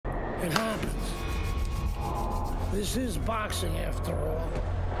It happens. This is boxing after all.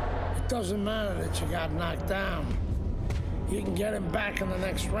 It doesn't matter that you got knocked down. You can get him back in the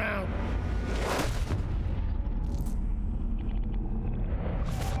next round.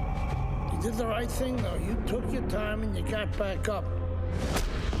 You did the right thing, though. You took your time and you got back up.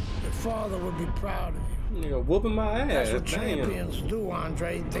 Your father would be proud of you. You're whooping my ass. That's what champions do,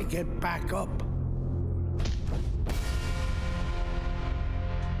 Andre. They get back up.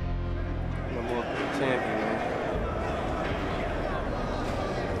 I'm a champion, man.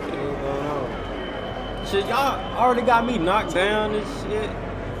 What's going on? Shit, y'all already got me knocked down and shit.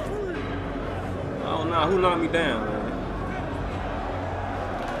 Oh no, who knocked me down, man?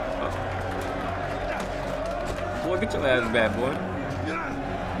 Boy, get your ass back, boy.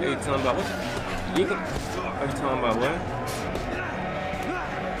 What you talking about? What you talking about, what?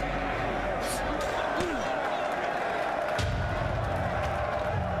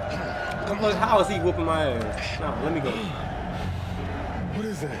 How is he whooping my ass? No, let me go. What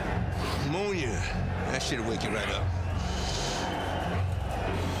is that? Ammonia. That shit'll wake you right up.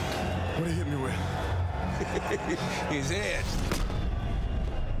 What did he hit me with? His head.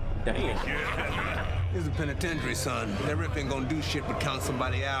 Damn. He's a penitentiary, son. That rip ain't gonna do shit but count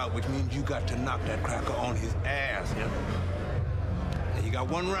somebody out, which means you got to knock that cracker on his ass, yeah? Now you got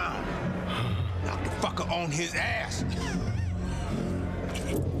one round. Knock the fucker on his ass.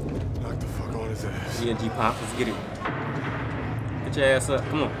 Knock the fuck on his ass. GNG Pop, let's get it. Get your ass up,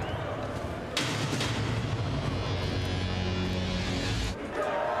 come on.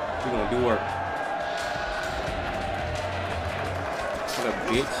 We're gonna do work. What up,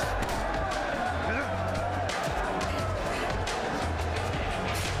 bitch?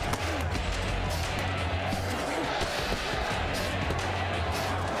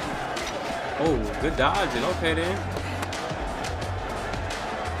 Oh, good dodging. Okay, then.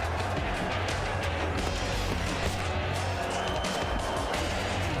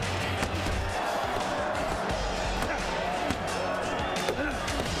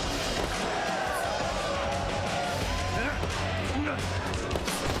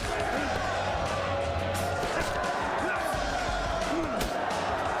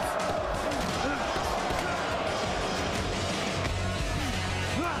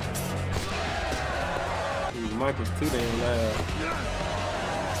 Michael's too damn loud.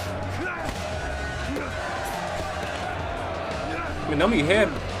 I mean, don't be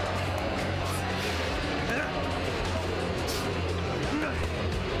heavy.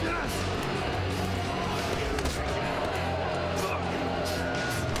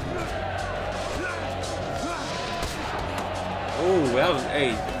 Oh, that was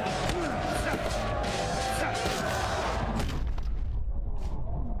eight.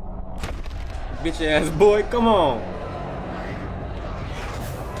 Bitch ass boy, come on.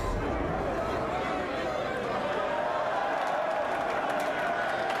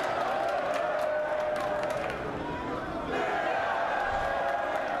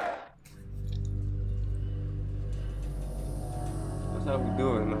 That's how we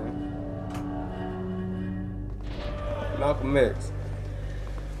do it, man. Malcolm X.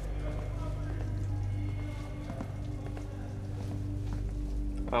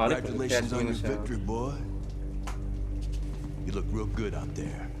 Oh, congratulations on your victory, boy. You look real good out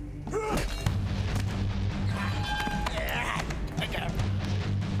there.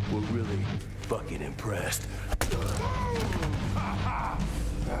 We're really fucking impressed.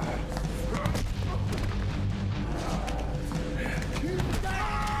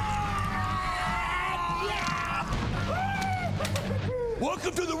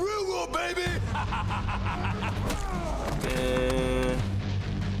 Welcome to the real world, baby!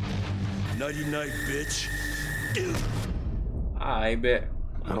 Nighty night, bitch. I bet.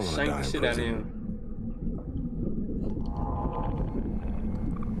 I'm gonna shank the shit out of him.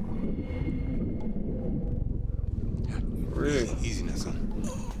 Really? Easy now, son.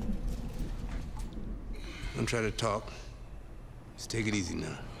 Don't try to talk. Just take it easy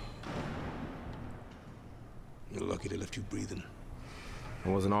now. You're lucky they left you breathing. I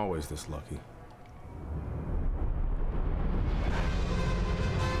wasn't always this lucky.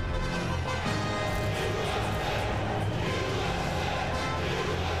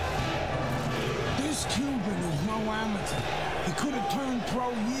 This Cuban is no amateur. He could have turned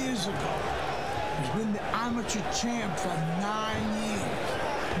pro years ago. He's been the amateur champ for 9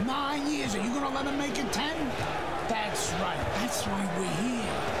 years. 9 years. Are you gonna let him make it 10? That's right. That's why we're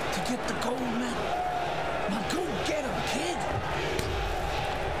here. To get the gold medal. Now go get him, kid.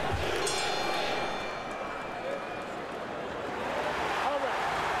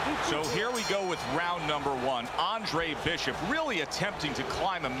 So here we go with round number 1. Andre Bishop really attempting to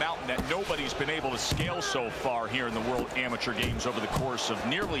climb a mountain that nobody's been able to scale so far here in the World Amateur Games over the course of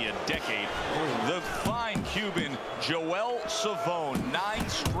nearly a decade. The fine Cuban Joel Savone, 9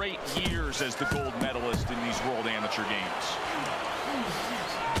 straight years as the gold medalist in these World Amateur Games.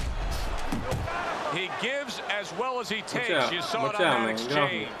 He gives as well as he takes. You saw it on that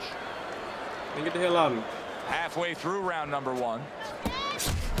exchange. Get the hell out of me. Halfway through round number 1.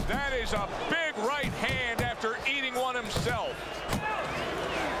 That is a big right hand after eating one himself.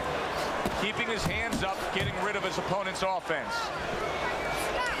 Keeping his hands up, getting rid of his opponent's offense.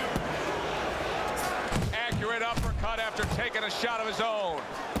 Accurate uppercut after taking a shot of his own.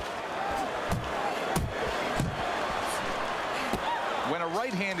 When a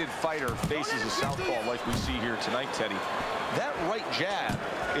right-handed fighter faces a southpaw like we see here tonight, Teddy, that right jab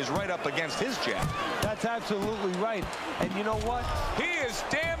is right up against his jab. That's absolutely right. And you know what? He is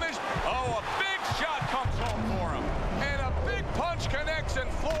damaged. Oh, a big shot comes home for him. And a big punch connects and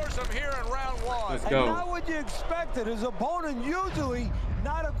floors him here in round 1. Let's go. And not what you expected. His opponent usually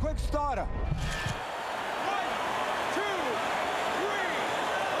not a quick starter. 1, 2, 3,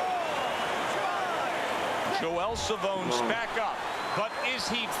 4, 5. Joel Savone's back up. But is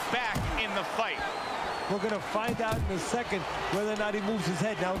he back in the fight? We're going to find out in a second whether or not he moves his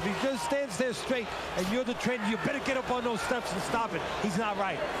head. Now, if he just stands there straight and you're the trainer, you better get up on those steps and stop it. He's not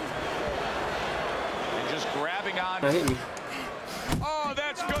right. And just grabbing on. Hit me. Oh,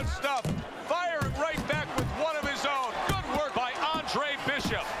 that's good stuff. Firing right back with one of his own. Good work by Andre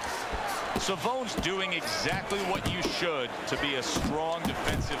Bishop. Savone's doing exactly what you should to be a strong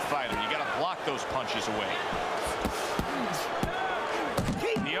defensive fighter. You got to block those punches away.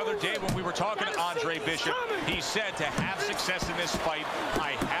 The other day when we were talking to Andre Bishop, he said to have success in this fight,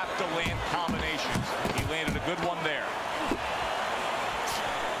 I have to land combinations. He landed a good one there.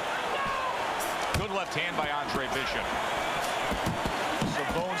 Good left hand by Andre Bishop.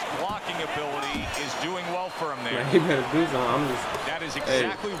 Savone's blocking ability is doing well for him there. Man, he better do something. That is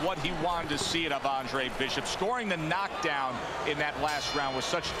exactly what he wanted to see it of Andre Bishop, scoring the knockdown in that last round with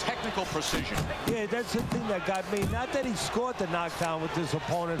such technical precision. Yeah, that's the thing that got me. Not that he scored the knockdown with his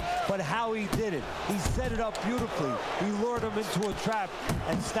opponent, but how he did it. He set it up beautifully. He lured him into a trap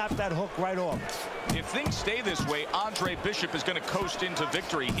and snapped that hook right off. If things stay this way, Andre Bishop is going to coast into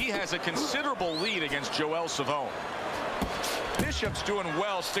victory. He has a considerable lead against Joel Savone. Bishop's doing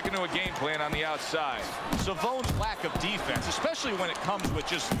well sticking to a game plan on the outside. Savone's lack of defense, especially when it comes with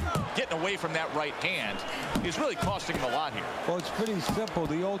just getting away from that right hand, is really costing him a lot here. Well, it's pretty simple.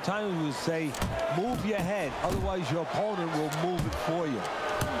 The old timers would say, move your head, otherwise your opponent will move it for you.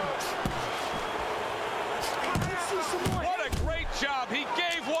 What a great job. He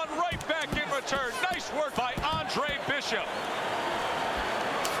gave one right back in return. Nice work by Andre Bishop.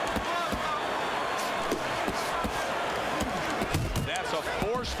 That's a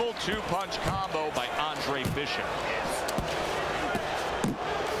forceful two-punch combo by Andre Bishop.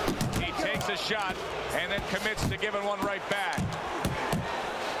 He takes a shot and then commits to giving one right back.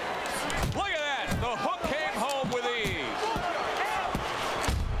 Look at that. The hook came home with ease.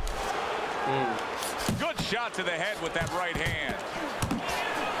 Good shot to the head with that right hand.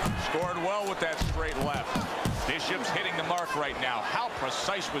 Scored well with that straight left. Bishop's hitting the mark right now. How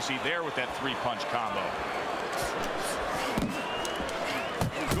precise was he there with that three-punch combo?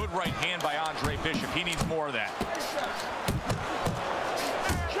 Good right hand by Andre Bishop. He needs more of that.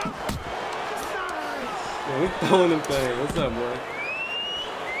 Yeah, we throwing them things. What's up, boy?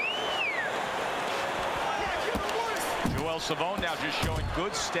 Joel Savone now just showing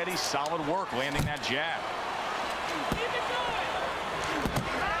good, steady, solid work landing that jab.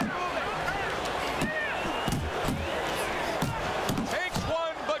 Takes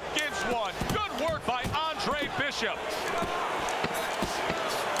one, but gives one. Good work by Andre Bishop.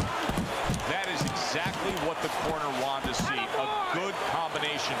 That is exactly what the corner wanted to see. A good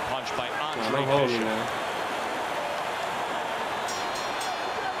combination punch by Andre Bishop.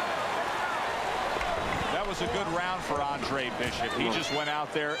 That was a good round for Andre Bishop. He just went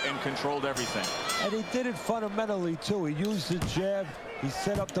out there and controlled everything. And he did it fundamentally, too. He used the jab. He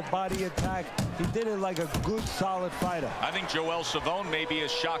set up the body attack. He did it like a good, solid fighter. I think Joel Savone may be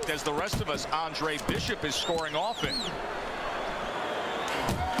as shocked as the rest of us. Andre Bishop is scoring often.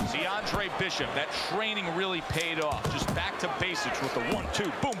 See, Andre Bishop, that training really paid off. Just back to basics with the 1-2,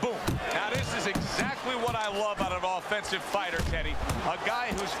 boom, boom. Now, this is exactly what I love out of an offensive fighter, Teddy. A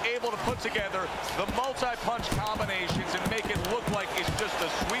guy who's able to put together the multi-punch combinations and make it look like it's just a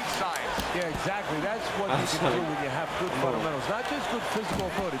sweet science. Yeah, exactly. That's what you can do when you have good fundamentals. Not just good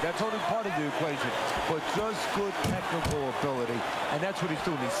physical ability. That's only part of the equation. But just good technical ability. And that's what he's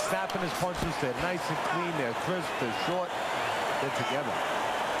doing. He's snapping his punches. They're nice and clean. They're crisp. They're short. They're together.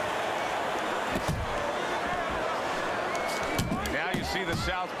 Now you see the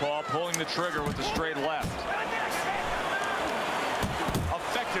southpaw pulling the trigger with the straight left.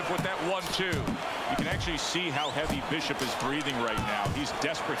 Effective with that 1-2. You can actually see how heavy Bishop is breathing right now. He's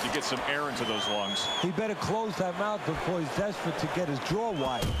desperate to get some air into those lungs. He better close that mouth before he's desperate to get his jaw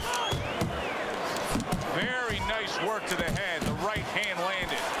wide. Very nice work to the head. The right hand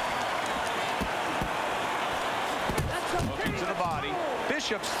landed. Looking to the body.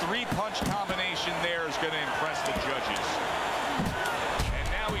 Bishop's three-punch combination there is going to impress the judges. And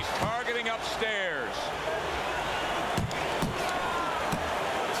now he's targeting upstairs.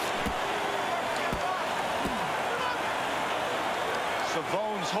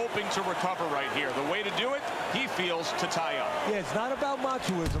 Savone's hoping to recover right here. The way to do it, he feels, to tie up. Yeah, it's not about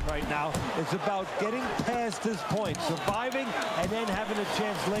machoism right now. It's about getting past this point, surviving, and then having a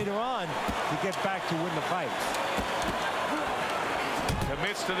chance later on to get back to win the fight.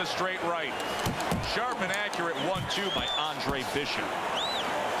 Commits to the straight right. Sharp and accurate 1-2 by Andre Bishop.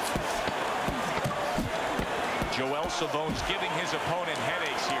 Joel Savone's giving his opponent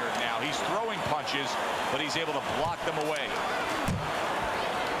headaches here now. He's throwing punches, but he's able to block them away.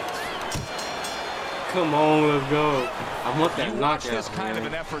 Come on, let's go. I want that knockout. You watch this kind of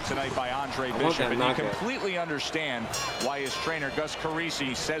an effort tonight by Andre Bishop, and you completely understand why his trainer, Gus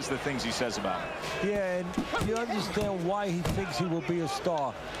Carisi, says the things he says about him. Yeah, and you understand why he thinks he will be a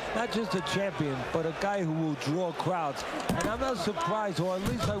star. Not just a champion, but a guy who will draw crowds. And I'm not surprised, or at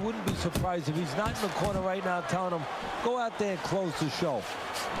least I wouldn't be surprised if he's not in the corner right now telling him, go out there and close the show.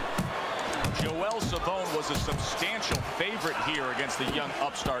 Joel Savone was a substantial favorite here against the young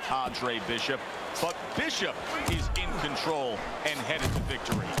upstart Andre Bishop, but Bishop is in control and headed to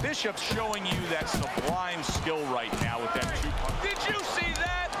victory. Bishop's showing you that sublime skill right now with that 2-punch. Did you see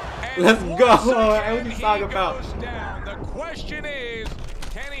that? And let's go. What are you talking about? Down. The question is,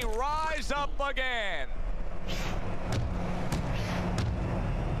 can he rise up again?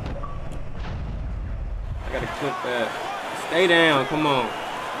 I gotta clip that. Stay down. Come on.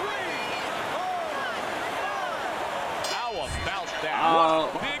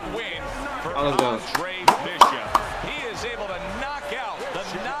 Big win for Andre Bishop. He is able to knock out the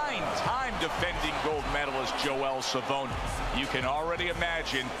 9-time defending gold medalist Joel Savone. You can already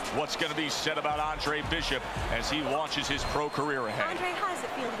imagine what's going to be said about Andre Bishop as he launches his pro career ahead. Andre, how does it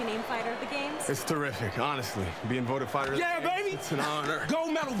feel to be named fighter of the games? It's terrific, honestly. Being voted fighter of the games, baby. It's an honor.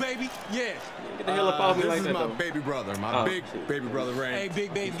 Gold medal, baby. Yeah. Get the hell up off me like that. This is my baby brother, my big baby brother, Ray. Hey,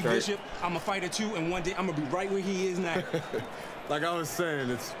 big baby Bishop. I'm a fighter too, and one day I'm gonna be right where he is now. Like I was saying,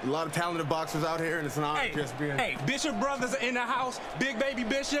 it's a lot of talented boxers out here, and it's an honor just being. Hey, Bishop brothers are in the house. Big baby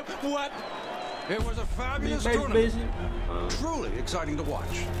Bishop, what? It was a fabulous tournament. Truly exciting to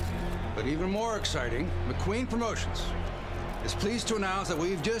watch. But even more exciting, McQueen Promotions is pleased to announce that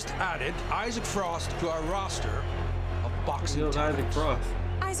we've just added Isaac Frost to our roster of boxing talents.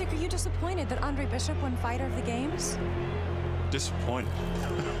 Isaac, are you disappointed that Andre Bishop won fighter of the games? Disappointed.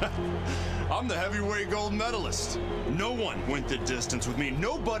 I'm the heavyweight gold medalist. No one went the distance with me.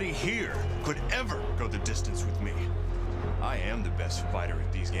 Nobody here could ever go the distance with me. I am the best fighter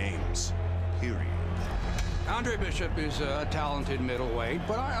at these games, period. Andre Bishop is a talented middleweight,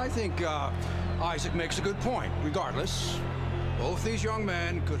 but I think Isaac makes a good point. Regardless, both these young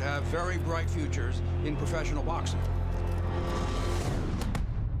men could have very bright futures in professional boxing.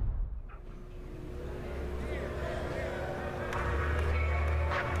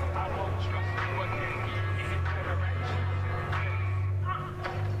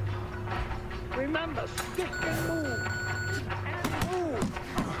 Remember, stick and move. And move.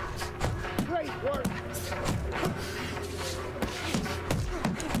 Great work.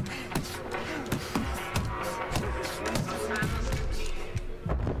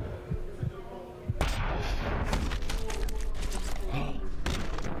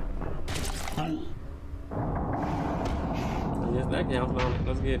 Yes, that counts on it.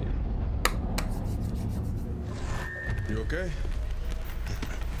 Let's get it. You okay?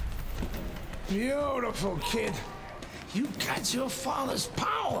 Beautiful, kid. You got your father's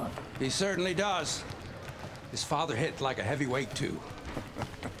power. He certainly does. His father hit like a heavyweight, too.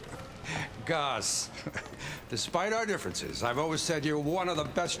 Gus, Despite our differences, I've always said you're one of the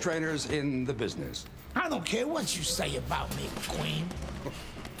best trainers in the business. I don't care what you say about me, Queen.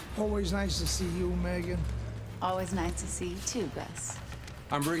 Always nice to see you, Megan. Always nice to see you too, Gus.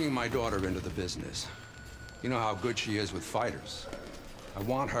 I'm bringing my daughter into the business. You know how good she is with fighters. I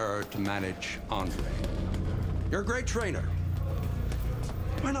want her to manage Andre. You're a great trainer.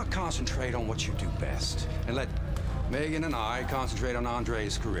 Why not concentrate on what you do best and let Megan and I concentrate on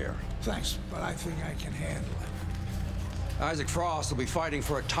Andre's career? Thanks, but I think I can handle it. Isaac Frost will be fighting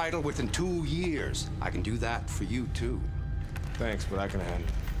for a title within 2 years. I can do that for you, too. Thanks, but I can handle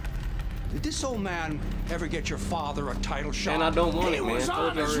it. Did this old man ever get your father a title shot? Man, I don't want it, man. He was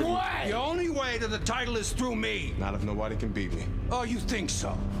on his way. The only way to the title is through me. Not if nobody can beat me. Oh, you think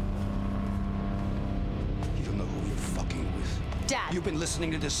so? You don't know who you're fucking with. Dad. You've been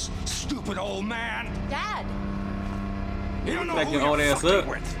listening to this stupid old man. Dad. You don't know Back who your you're old ass fucking up.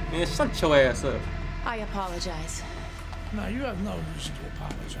 with. Man, shut your ass up. I apologize. No, you have no reason to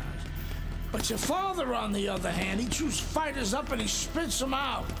apologize. But your father, on the other hand, he chews fighters up and he spits them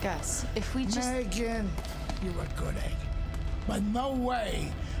out. Gus, if we just... Megan, you're a good egg. But no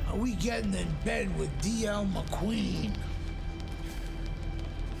way are we getting in bed with D.L. McQueen.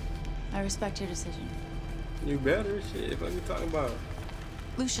 I respect your decision. You better. Shit, what are you talking about?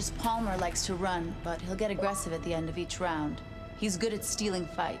 Lucius Palmer likes to run, but he'll get aggressive at the end of each round. He's good at stealing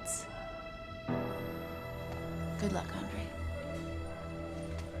fights. Good luck, Andre.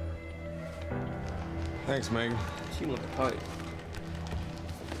 Thanks, Megan. She want to fight.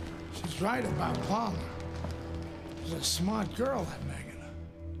 She's right about Palmer. She's a smart girl, that Megan.